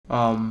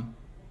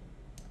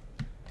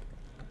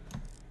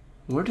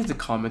Where did the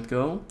comment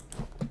go?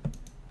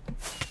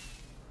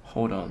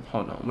 Hold on.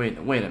 Wait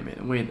a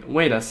minute.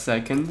 Wait a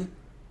second.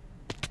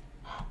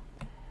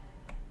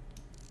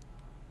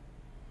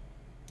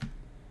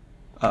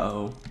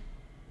 Uh-oh.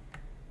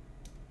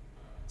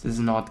 This is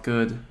not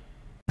good.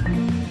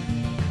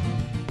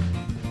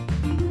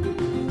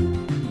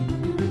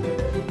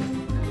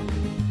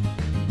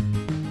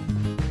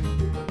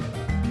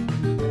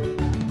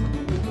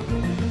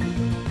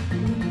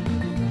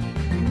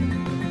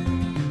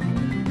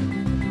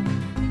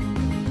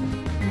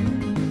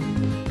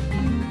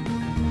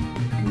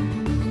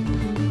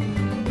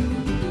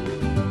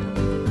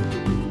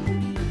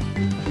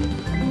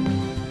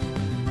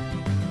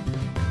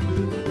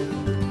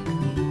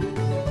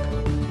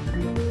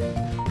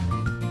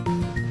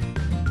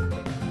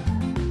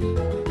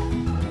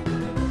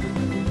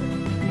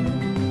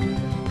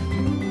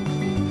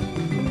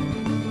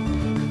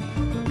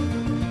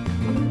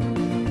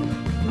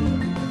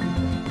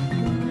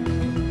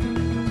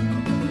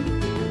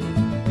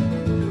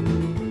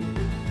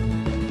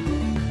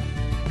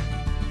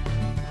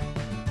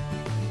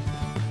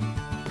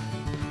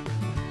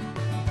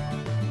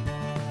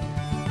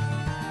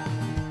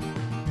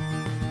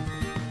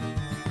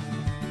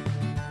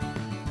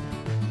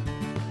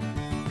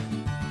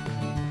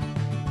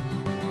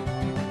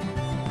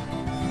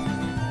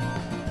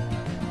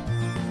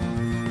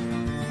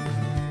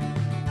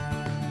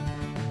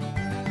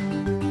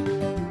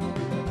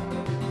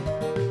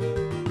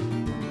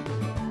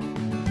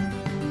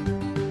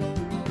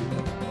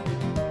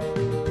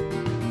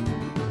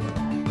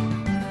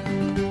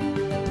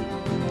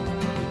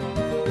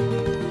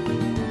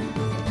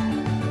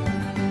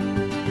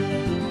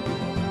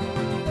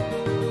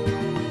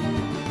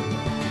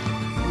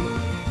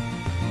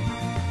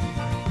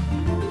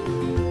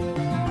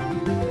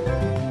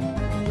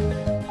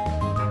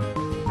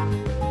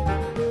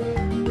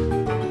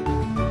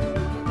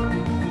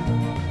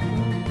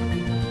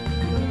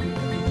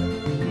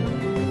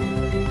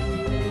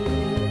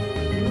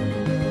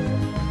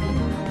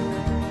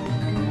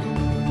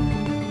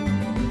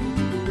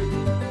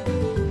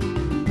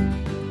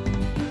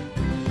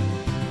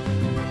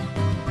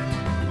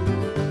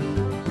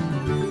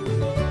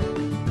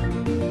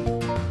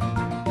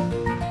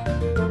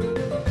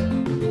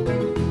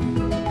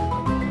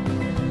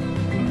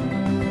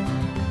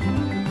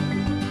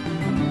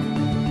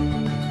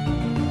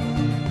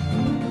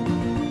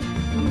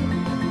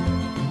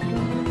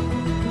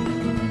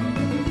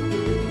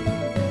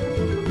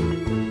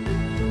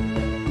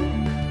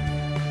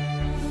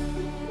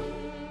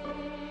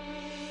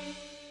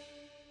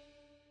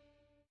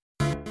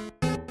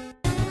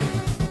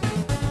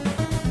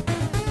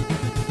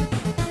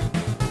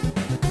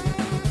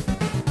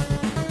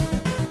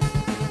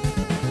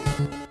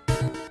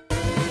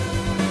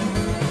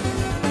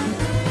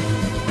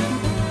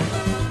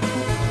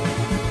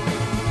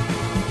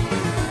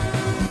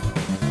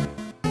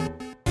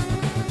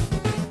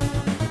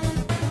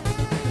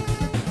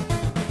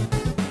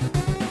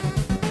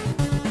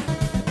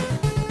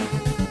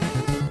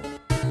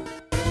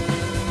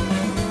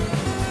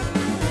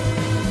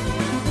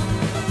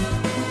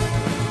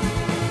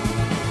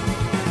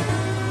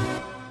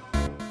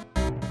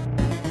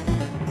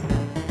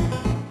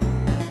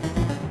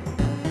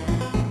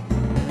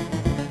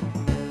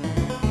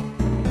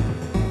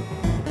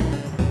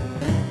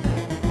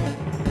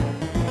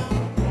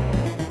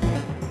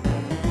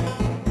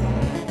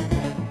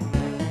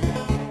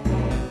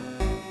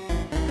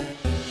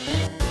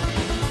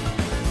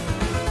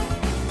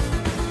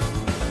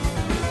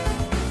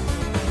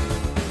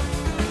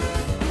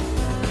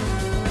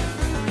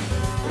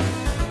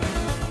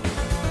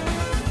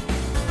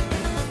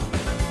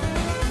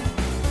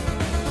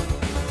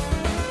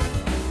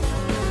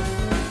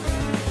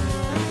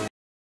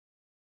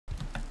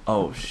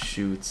 Oh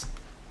shoot.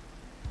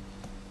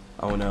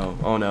 Oh no,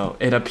 oh no.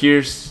 It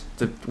appears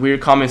the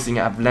weird commenting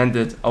have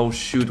landed. Oh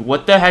shoot,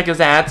 what the heck is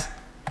that?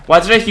 Why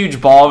is there a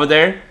huge ball over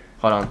there?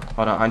 Hold on,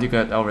 I need to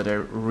get over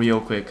there real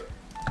quick.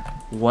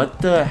 What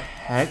the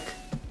heck?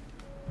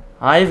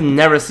 I've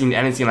never seen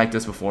anything like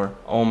this before.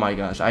 Oh my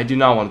gosh, I do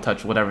not want to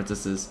touch whatever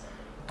this is.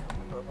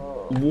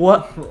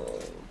 What?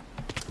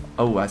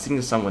 Oh, I think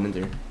there's someone in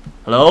there.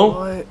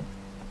 Hello?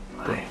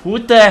 What? Who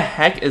the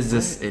heck is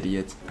this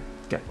idiot?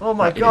 Oh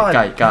my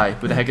god. Guy,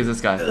 who the heck is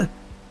this guy?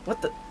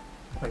 What the?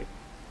 Wait.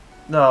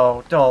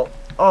 No, don't.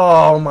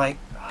 Oh my.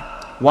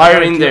 Why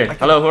are you in there?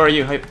 Hello, who are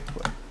you?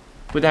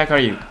 Who the heck are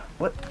you?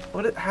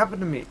 What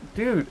happened to me?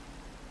 Dude.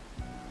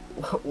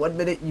 1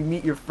 minute you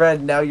meet your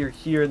friend, now you're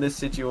here in this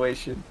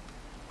situation.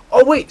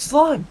 Oh wait,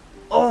 slime!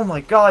 Oh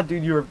my god,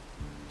 dude, you're...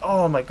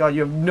 Oh my god,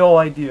 you have no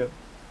idea.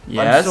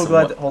 Yes? I'm so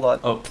glad that... Hold on.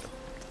 Oh.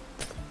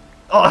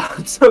 Oh,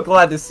 I'm so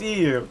glad to see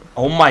you.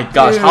 Oh my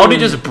gosh, Dude. how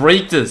did you just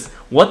break this?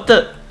 What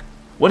the...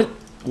 What?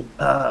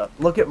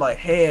 Look at my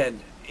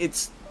hand.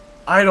 It's...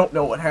 I don't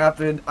know what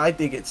happened. I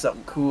think it's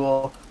something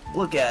cool.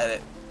 Look at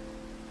it.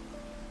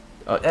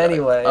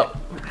 Anyway,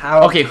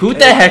 okay, who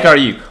the heck are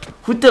you?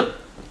 Who the...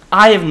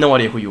 I have no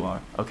idea who you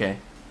are, okay?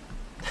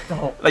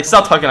 Don't. Like,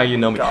 stop talking like you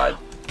know me. God.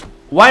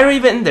 Why are you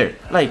even in there?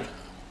 Like,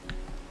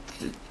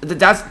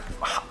 that's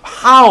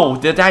how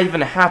did that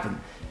even happen?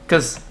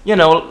 Because you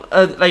know,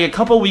 like a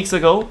couple weeks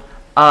ago,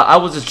 I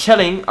was just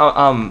chilling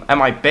at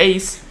my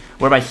base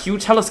where my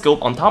huge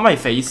telescope on top of my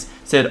face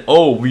said,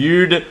 "Oh,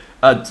 weird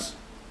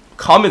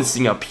comet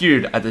thing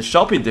appeared at the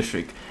shopping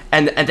district,"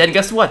 and then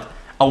guess what?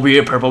 A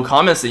weird purple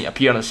comet thing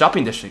appeared on the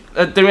shopping district.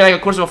 During like a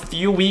course of a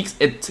few weeks,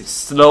 it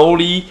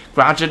slowly,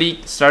 gradually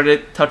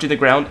started touching the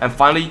ground, and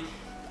finally,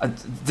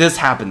 this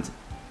happened.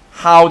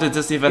 How did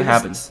this even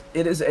happen?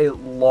 It is a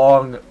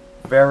long,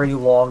 very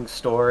long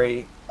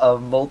story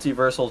of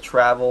multiversal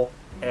travel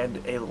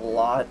and a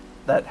lot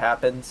that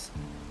happens.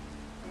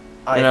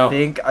 I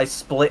think I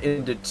split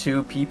into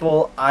two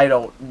people. I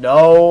don't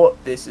know.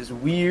 This is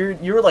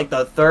weird. You're like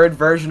the third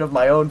version of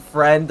my own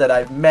friend that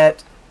I've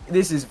met.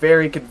 This is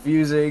very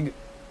confusing.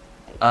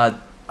 Yeah.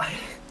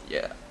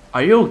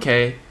 Are you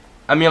okay?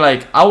 I mean,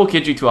 like, I will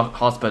get you to a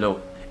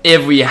hospital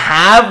if we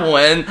have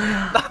one.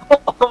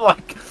 Oh my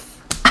god.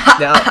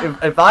 Now,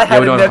 if I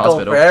had a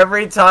nickel for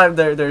every time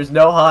there's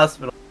no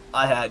hospital,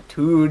 I had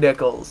 2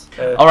 nickels.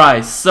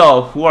 Alright,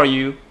 so, who are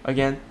you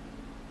again?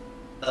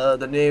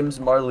 The name's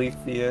Marle.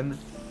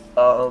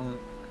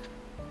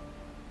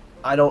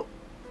 I don't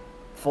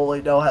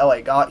fully know how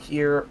I got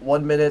here.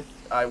 1 minute,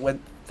 I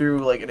went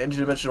through like an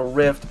interdimensional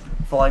rift,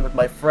 flying with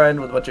my friend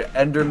with a bunch of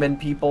Enderman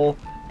people.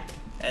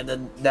 And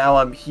then now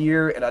I'm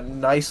here in a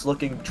nice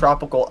looking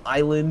tropical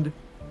island.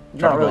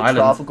 Not really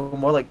tropical,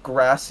 more like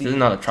grassy. This is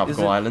not a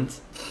tropical island.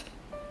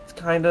 It's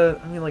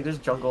kinda, I mean, like, there's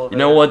jungle over there.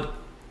 You know what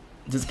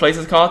this place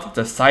is called?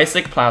 The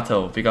Sisek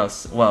Plateau,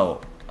 because,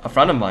 well, a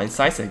friend of mine,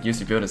 Sisek, used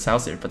to build his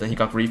house here, but then he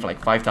got grief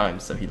like 5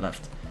 times, so he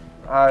left.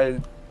 I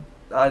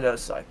know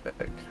Sisek.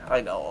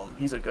 I know him.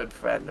 He's a good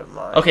friend of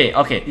mine. Okay,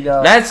 you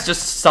know, let's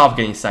just stop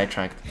getting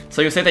sidetracked.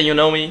 So you say that you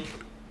know me?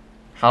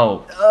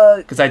 How?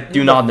 Because I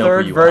do not know who you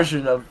are. Third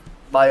version of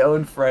my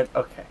own friend.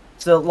 Okay.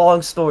 So,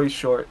 long story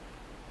short,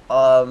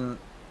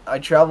 I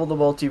traveled the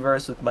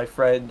multiverse with my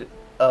friend,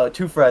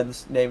 2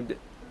 friends named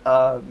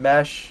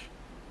Mesh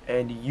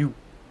and you.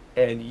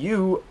 And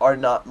you are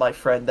not my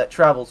friend that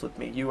travels with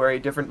me. You are a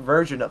different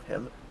version of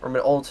him from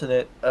an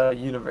alternate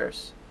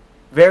universe.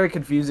 Very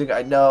confusing,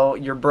 I know.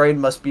 Your brain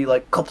must be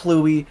like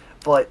kaplooey,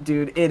 but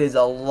dude, it is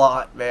a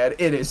lot, man.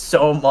 It is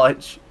so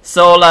much.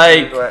 So,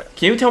 like,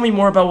 can you tell me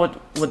more about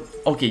what?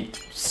 Okay,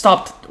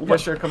 stop. Yeah,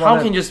 sure. Come on.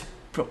 How can you just?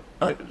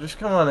 Just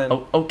come on in.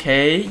 Oh,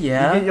 okay,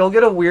 yeah. You'll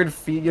get a weird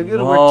feed. You'll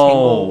get a weird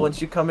tingle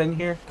once you come in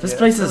here. This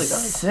place is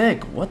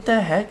sick. What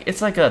the heck?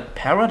 It's like a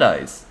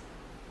paradise.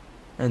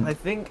 And I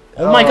think.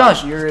 Oh my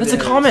gosh, that's a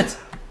comet.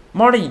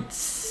 Marty,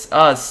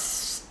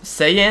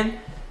 saying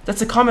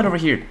that's a comet over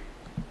here.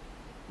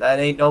 That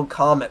ain't no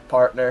comet,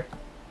 partner.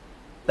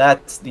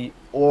 That's the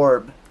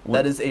orb.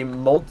 What? That is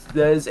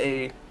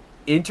a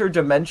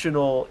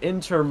interdimensional,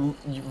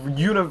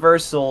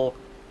 universal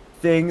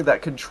thing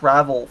that can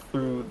travel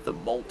through the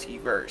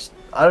multiverse.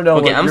 I don't know.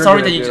 Okay, I'm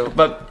sorry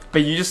that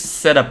but you just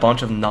said a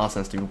bunch of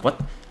nonsense, dude. What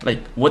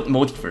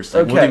multiverse?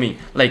 Like, what do you mean?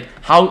 Like,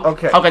 how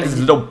can this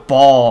little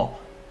ball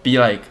be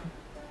like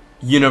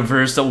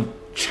universal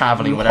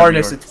traveling? Whatever.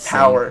 Harness its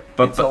power.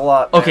 But it's a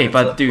lot. Okay,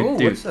 but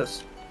dude. What's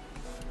this?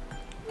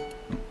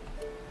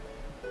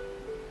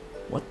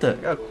 What the? I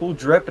got a cool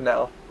drip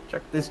now.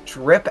 Check this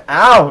drip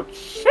out.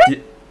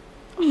 Shit.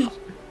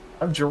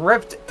 I'm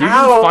dripped out. Did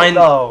you find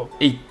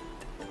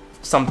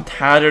some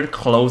tattered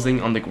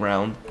clothing on the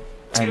ground?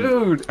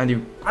 Dude,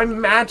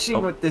 I'm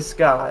matching with this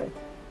guy.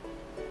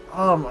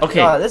 Oh my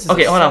god, this is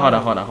okay. Hold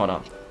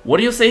on. What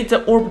do you say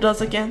the orb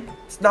does again?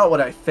 It's not what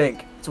I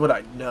think. It's what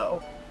I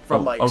know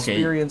from my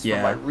experience,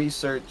 from my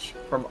research,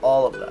 from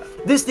all of that.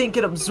 This thing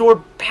can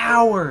absorb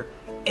power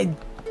and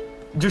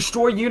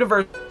destroy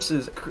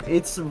universes.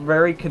 It's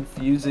very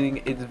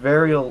confusing. It's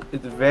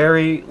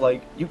very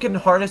like, you can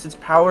harness its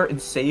power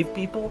and save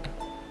people.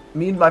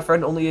 Me and my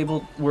friend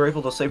were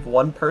able to save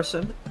 1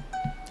 person.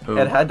 Ooh.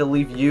 And had to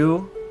leave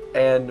you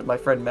and my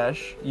friend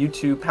Mesh. You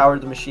 2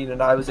 powered the machine,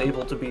 and I was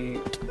able to be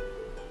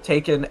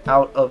taken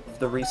out of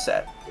the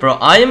reset. Bro,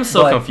 I am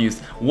so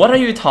confused. What are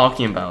you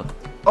talking about?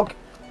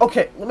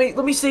 Okay,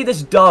 let me say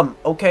this dumb,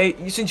 okay?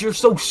 Since you're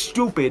so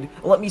stupid,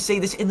 let me say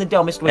this in the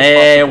dumbest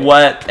way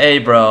possible. Hey,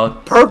 bro.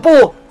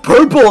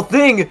 Purple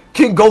thing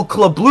can go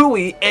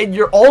kablooey, and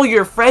all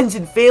your friends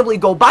and family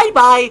go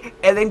bye-bye,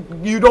 and then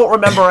you don't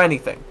remember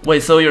anything.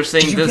 Wait, so you're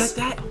saying this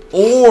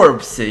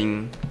orb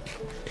thing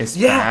is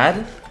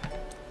bad?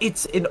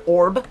 It's an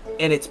orb,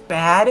 and it's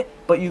bad,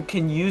 but you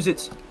can use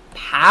its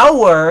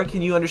power.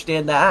 Can you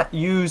understand that?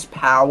 Use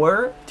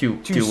power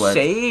to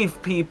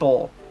save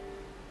people.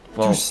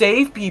 Well, to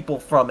save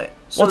people from it,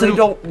 so they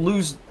don't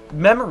lose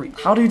memory.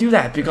 How do you do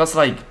that? Because,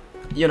 like,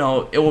 you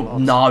know, it will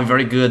not be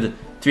very good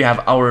to have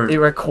our It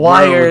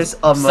requires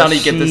a machine. Suddenly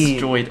get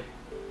destroyed.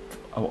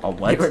 A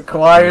what? It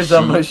requires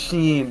a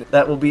machine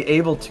that will be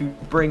able to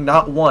bring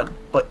not 1,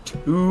 but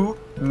 2,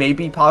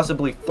 maybe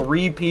possibly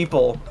 3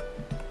 people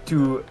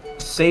to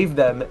save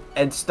them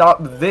and stop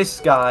this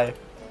guy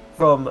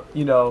from,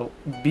 you know,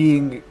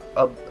 being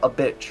a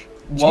bitch.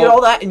 Did you get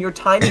all that in your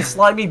tiny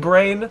slimy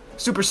brain,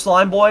 super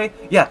slime boy?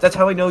 Yeah, that's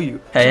how I know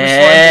you.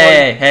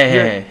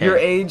 Your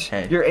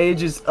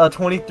age is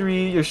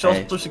 23. Your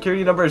social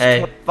security number is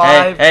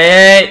 25.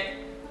 Hey!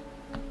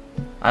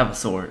 I have a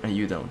sword and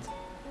you don't.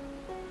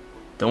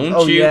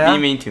 Don't you be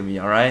mean to me,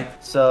 all right?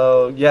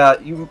 So yeah,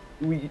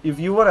 if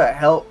you want to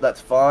help,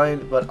 that's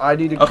fine. But I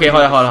need to. Okay,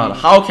 hold on.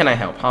 How can I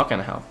help? How can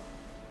I help?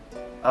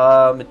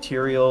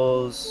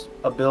 Materials,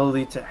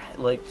 ability to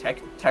like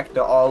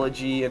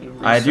technology and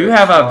research. I do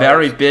have a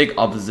very big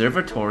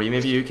observatory.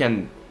 Maybe you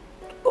can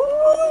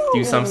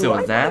do something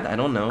with that. I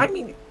don't know. I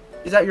mean,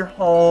 is that your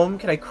home?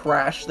 Can I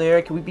crash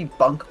there? Can we be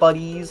bunk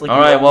buddies? Like all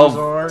right.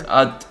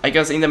 Well, I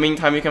guess in the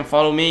meantime you can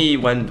follow me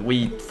when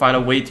we find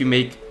a way to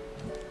make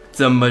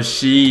the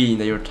machine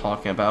that you're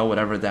talking about,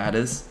 whatever that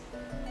is.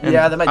 And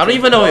yeah, that might I don't take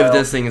even a know if while.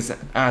 this thing is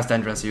as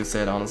dangerous as you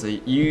said,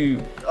 honestly.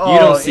 You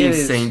don't seem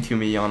sane to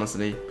me,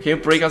 honestly. Can you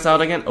break us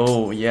out again?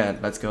 Oh, yeah,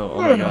 let's go.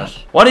 Oh my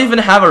gosh. Why do you even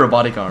have a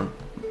robotic arm?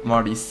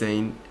 Marley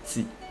sane.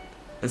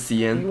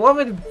 CN. You want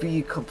me to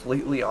be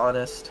completely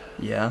honest?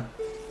 Yeah.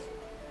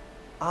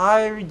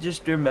 I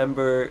just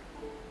remember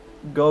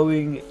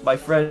my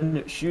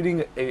friend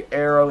shooting an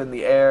arrow in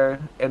the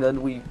air, and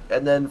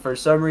then for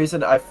some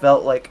reason I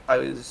felt like I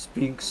was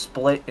being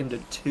split into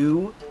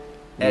two.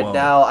 And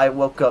now I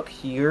woke up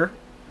here,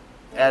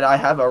 and I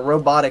have a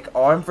robotic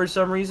arm for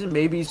some reason.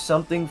 Maybe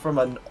something from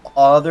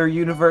another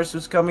universe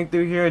was coming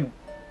through here and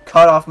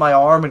cut off my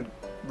arm and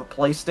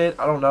replaced it.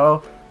 I don't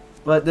know.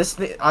 But this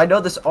thing, I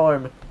know this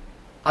arm.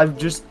 I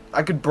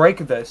could break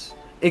this.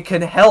 It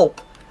can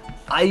help.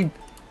 I'm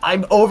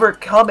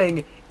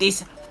overcoming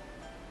this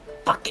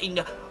fucking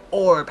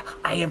orb.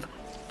 I've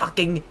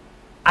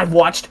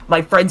watched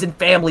my friends and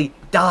family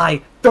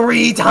die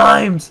 3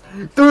 times.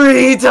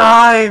 3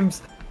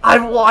 times.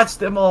 I've watched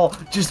them all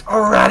just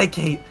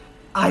eradicate.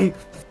 I've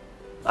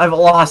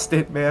lost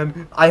it,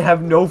 man. I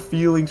have no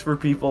feelings for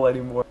people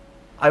anymore.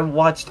 I've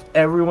watched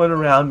everyone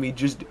around me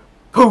just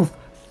poof,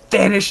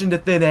 vanish into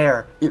thin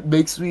air. It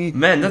makes me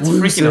that's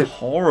freaking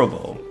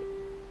horrible.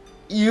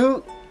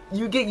 You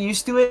get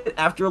used to it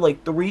after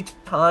like 3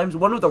 times.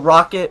 One with a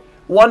rocket,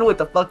 one with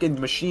the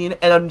fucking machine,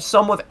 and then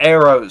some with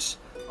arrows.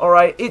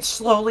 Alright, it's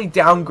slowly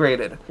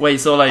downgraded. Wait,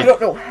 so like, I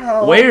don't know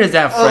how. Where is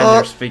that friend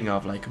you're speaking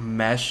of? Like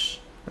Mesh?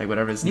 Like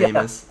whatever his name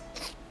is.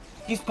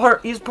 He's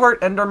part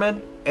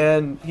Enderman,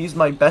 and he's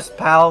my best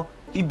pal.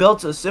 He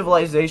built a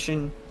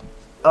civilization.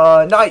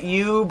 Not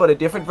you, but a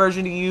different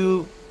version of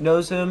you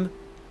knows him.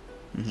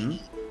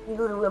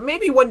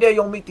 Maybe one day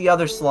you'll meet the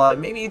other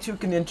slime. Maybe you two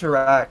can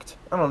interact.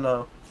 I don't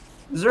know.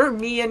 Is there a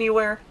me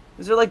anywhere?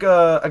 Is there like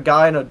a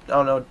guy in a, I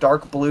don't know,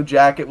 dark blue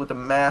jacket with a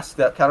mask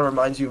that kind of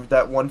reminds you of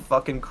that one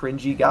fucking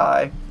cringy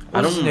guy?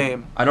 What's his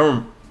name? I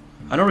don't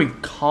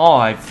recall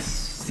I've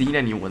seen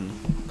anyone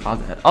called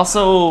that.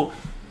 Also,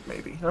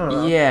 maybe. I don't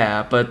know.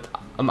 Yeah, but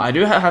I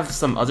do have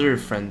some other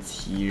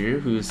friends here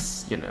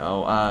who's, you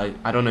know,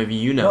 I don't know if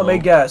you know. Let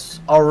me guess.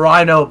 A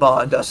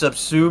Rhinobond, a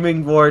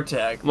subsuming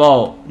vortex.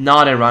 Well,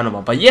 not a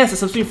Rhinobond, but yes,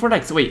 a subsuming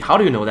vortex. Wait, how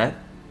do you know that?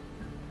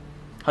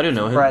 How do you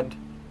know him?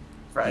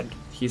 Friend.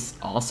 He's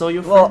also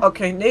your friend? Well,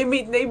 okay, name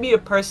me a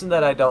person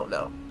that I don't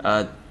know.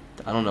 I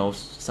don't know,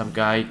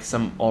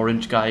 some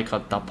orange guy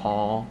called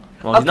Dapal.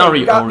 Well, he's not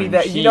really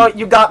orange. You know what?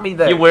 You got me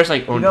there. He wears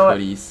like orange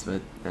hoodies,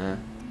 but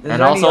Is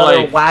and also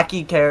like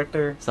wacky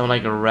character. Some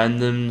like a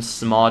random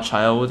small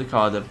child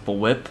called a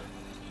Bwip,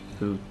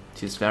 who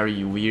is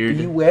very weird.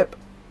 Bwip.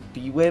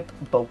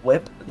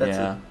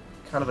 That's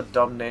kind of a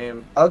dumb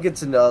name. I'll get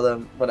to know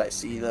them when I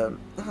see them.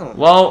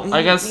 Well,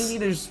 I guess maybe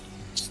there's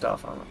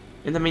stuff on them.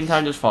 In the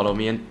meantime, just follow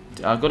me and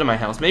go to my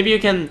house. Maybe you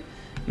can,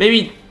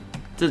 maybe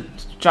the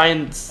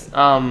giant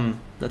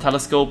the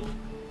telescope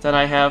that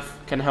I have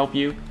can help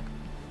you.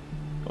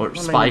 Or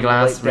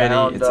spyglass,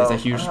 really. It's a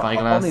huge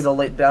spyglass. I'll need to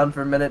lay down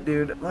for a minute,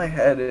 dude. My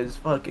head is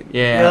fucking.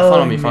 Yeah,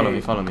 follow me.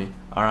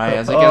 Alright,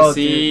 as I can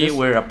see,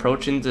 we're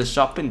approaching the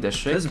shopping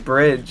district.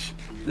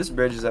 This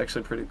bridge is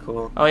actually pretty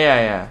cool. Oh,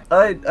 yeah.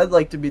 I'd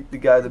like to meet the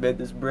guy that made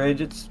this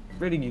bridge. It's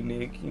pretty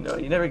unique. You know,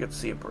 you never get to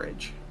see a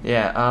bridge.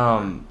 Yeah,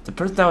 the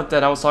person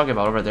that I was talking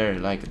about over there,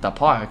 like the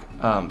park,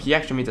 he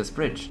actually made this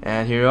bridge.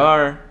 And here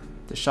are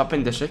the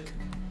shopping district.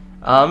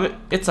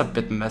 It's a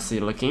bit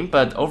messy looking,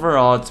 but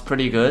overall it's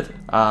pretty good.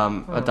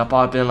 The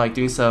park been like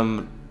doing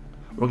some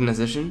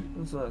organization.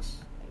 What's this?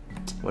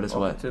 What is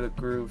Welcome to the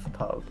Groove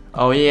pub.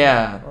 Oh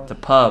yeah, the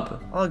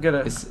pub. I'll get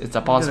it. It's a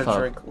boss pub.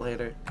 Drink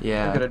later.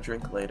 Yeah. I'll get a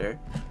drink later.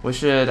 We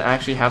should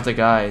actually have the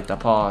guy, the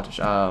pod,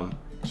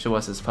 show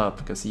us his pub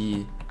because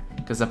the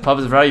pub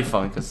is very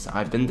fun because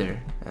I've been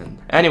there. And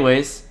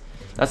anyways,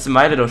 that's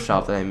my little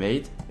shop that I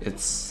made.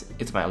 It's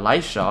my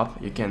light shop.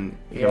 You can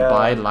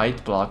buy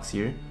light blocks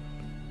here.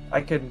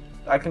 I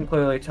can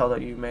clearly tell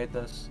that you made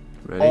this.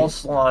 Really? All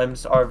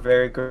slimes are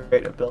very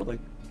great at building.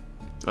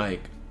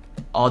 Like,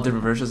 all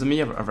different versions of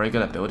me are very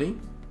good at building?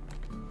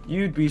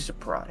 You'd be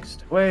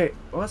surprised. Wait,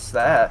 what's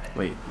that?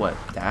 Wait, what?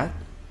 That?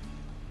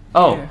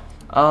 Oh,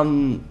 yeah.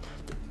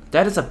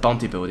 That is a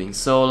bounty building.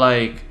 So,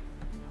 like,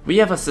 we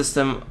have a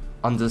system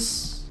on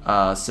this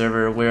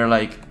server where,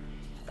 like,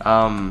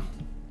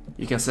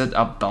 you can set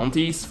up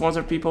bounties for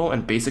other people,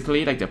 and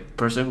basically like the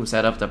person who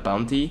set up the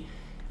bounty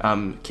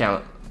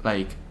can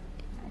like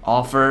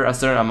offer a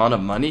certain amount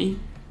of money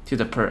to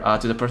the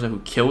person who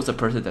kills the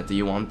person that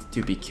you want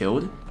to be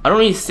killed. I don't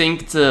really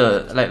think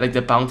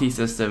the bounty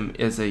system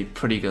is a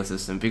pretty good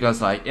system,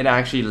 because like it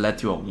actually led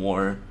to a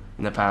war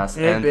in the past.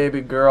 Hey, and,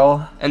 baby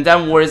girl. And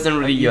that war isn't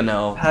really, you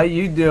know. How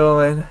you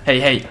doing?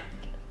 Hey.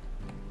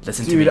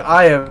 Listen to me. Dude,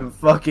 I am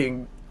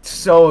fucking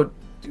so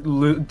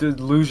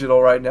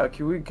delusional right now.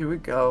 Can we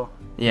go?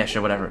 Yeah,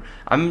 sure, whatever.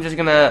 I'm just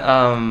gonna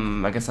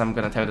I guess I'm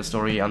gonna tell the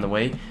story on the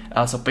way.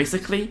 So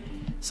basically,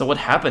 so what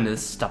happened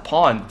is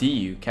Tapa and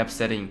Diyu kept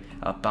setting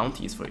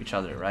bounties for each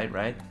other,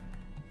 right?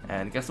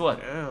 And guess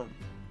what? Damn.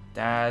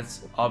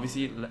 That's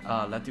obviously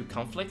led to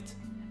conflict,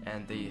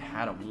 and they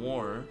had a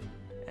war.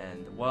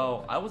 And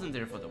well, I wasn't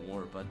there for the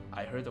war, but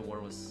I heard the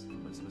war was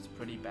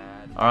pretty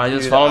bad. Alright,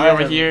 just follow me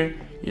over here.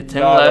 You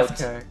turn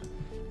left. Okay.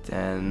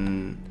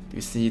 Then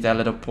you see that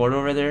little port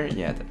over there?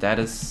 Yeah, that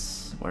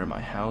is where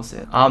my house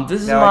is.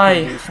 This is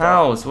my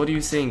house. What do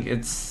you think?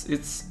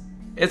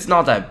 It's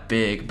not that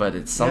big, but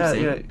it's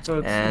something. Yeah. So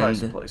it's a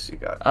nice place you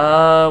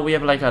got. We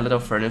have like a little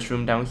furnace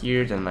room down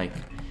here. Then like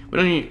we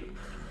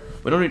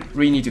don't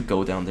really need to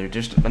go down there.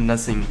 There's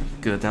nothing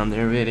good down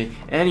there really.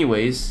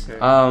 Anyways, okay.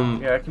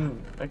 Yeah,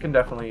 I can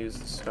definitely use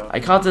this stuff. I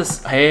caught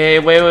this. Hey,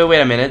 wait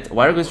a minute.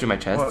 Why are you going through my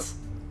chests?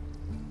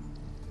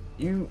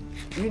 You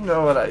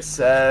know what I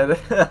said.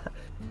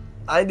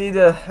 I need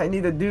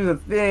to do the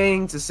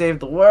thing to save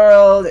the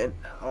world, and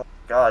oh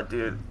god,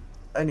 dude,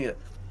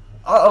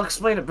 I'll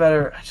explain it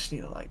better. I just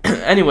need to like.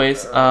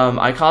 Anyways,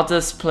 I called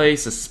this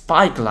place a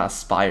Spyglass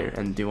Spire,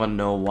 and do you want to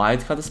know why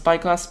it's called a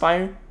Spyglass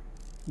Spire?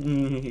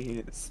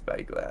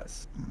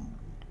 Spyglass.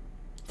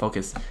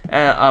 Focus.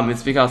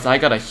 It's because I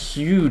got a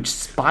huge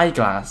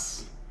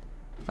spyglass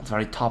at the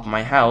very top of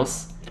my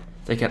house.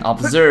 They can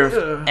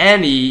observe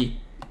any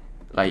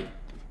like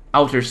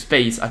outer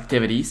space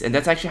activities, and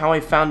that's actually how I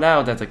found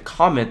out that the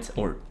comet,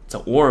 or the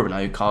orb now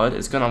you call it,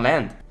 is gonna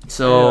land.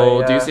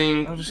 So yeah. Do you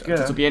think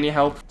this will be any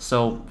help?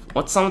 So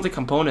what's some of the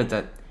component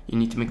that you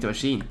need to make the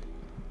machine?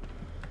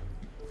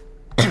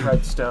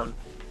 Redstone.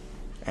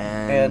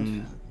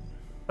 And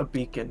a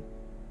beacon.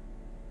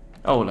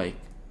 Oh, like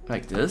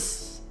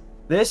this?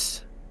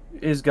 This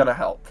is gonna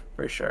help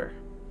for sure.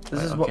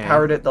 This is what okay.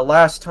 powered it the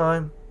last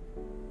time.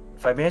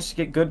 If I manage to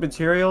get good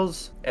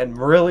materials and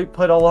really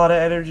put a lot of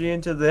energy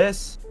into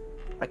this,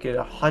 I could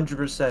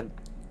 100%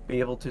 be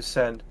able to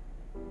send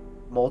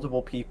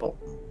multiple people.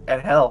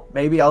 And hell,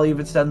 maybe I'll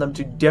even send them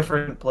to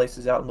different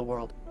places out in the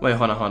world. Wait,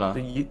 hold on.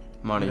 The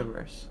Marle.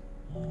 universe.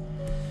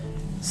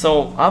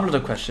 So, I have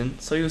another question.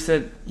 So you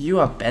said you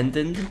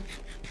abandoned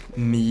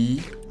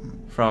me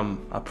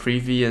from a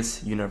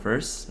previous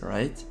universe,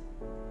 right?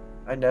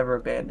 I never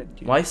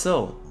abandoned you. Why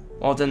so?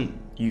 Well then,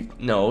 you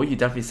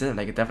definitely said it.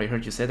 Like, I definitely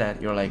heard you say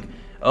that. You're like,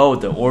 oh,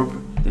 the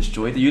orb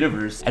destroyed the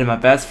universe, and my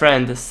best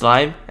friend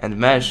Slime and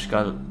Mesh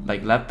got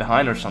like left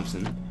behind or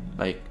something.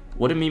 Like,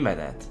 what do you mean by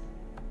that?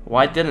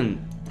 Why didn't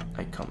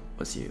I come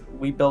with you?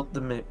 Me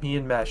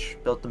and Mesh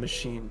built the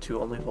machine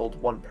to only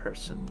hold one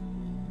person,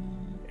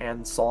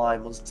 and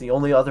Slime was the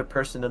only other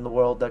person in the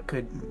world that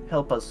could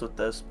help us with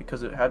this,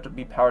 because it had to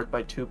be powered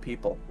by 2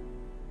 people.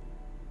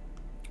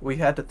 We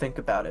had to think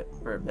about it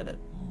for a minute,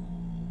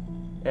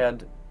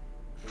 and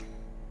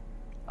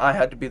I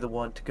had to be the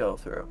one to go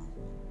through.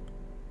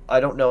 I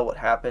don't know what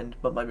happened,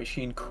 but my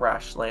machine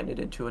crash landed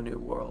into a new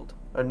world,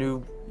 a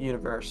new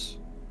universe.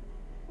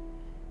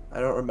 I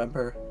don't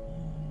remember.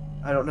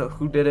 I don't know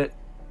who did it.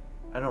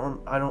 I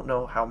don't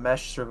know how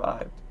Mesh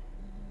survived,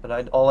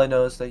 but all I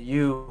know is that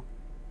you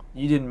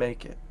didn't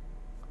make it.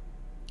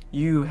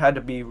 You had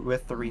to be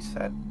with the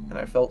reset, and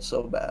I felt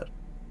so bad.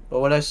 But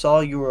when I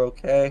saw you were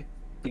okay,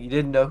 but you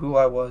didn't know who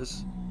I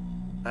was,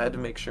 I had to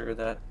make sure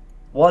that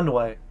one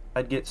way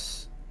I'd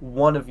get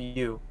one of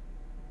you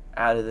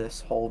out of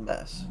this whole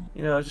mess.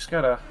 You know, I just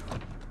gotta.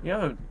 You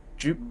have a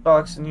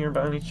jukebox in here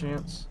by any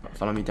chance?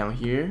 Follow me down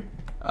here.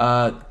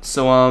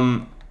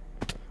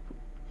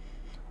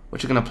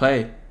 What you gonna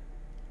play,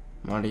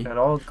 Marle? An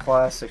old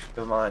classic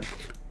of mine.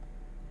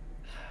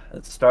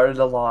 It started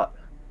a lot.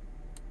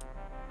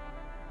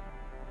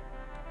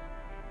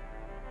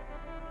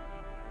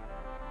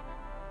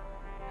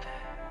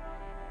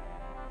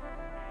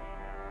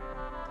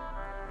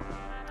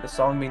 The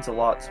song means a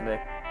lot to me.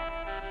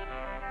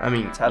 I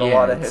mean, it's had a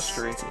lot of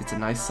history. It's a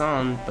nice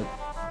song, but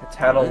it's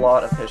had a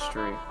lot of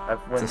history.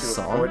 I've went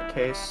through a court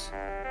case,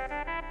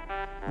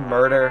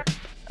 murder.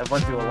 I've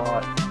went through a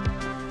lot.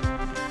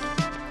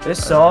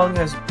 This song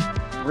has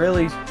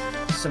really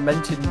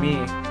cemented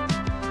me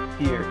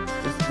here.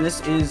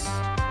 This is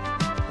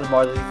the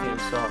Marle theme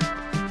song.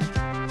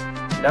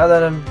 Now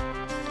that I'm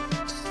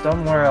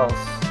somewhere else,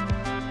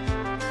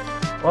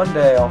 one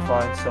day I'll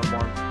find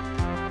someone.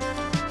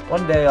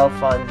 One day I'll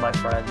find my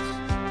friends.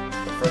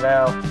 But for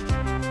now,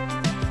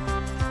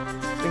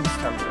 I think it's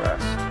time to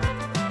rest.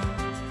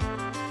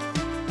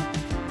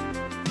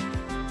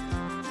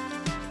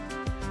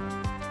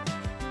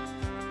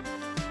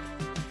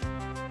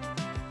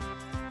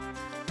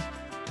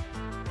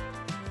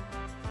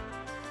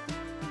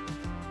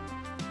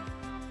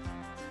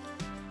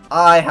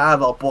 I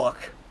have a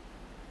book.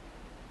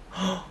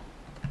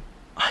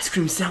 Ice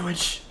cream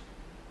sandwich.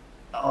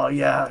 Oh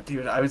yeah,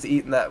 dude, I was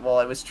eating that while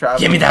I was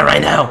traveling. Give me that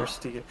right now.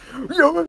 Yo,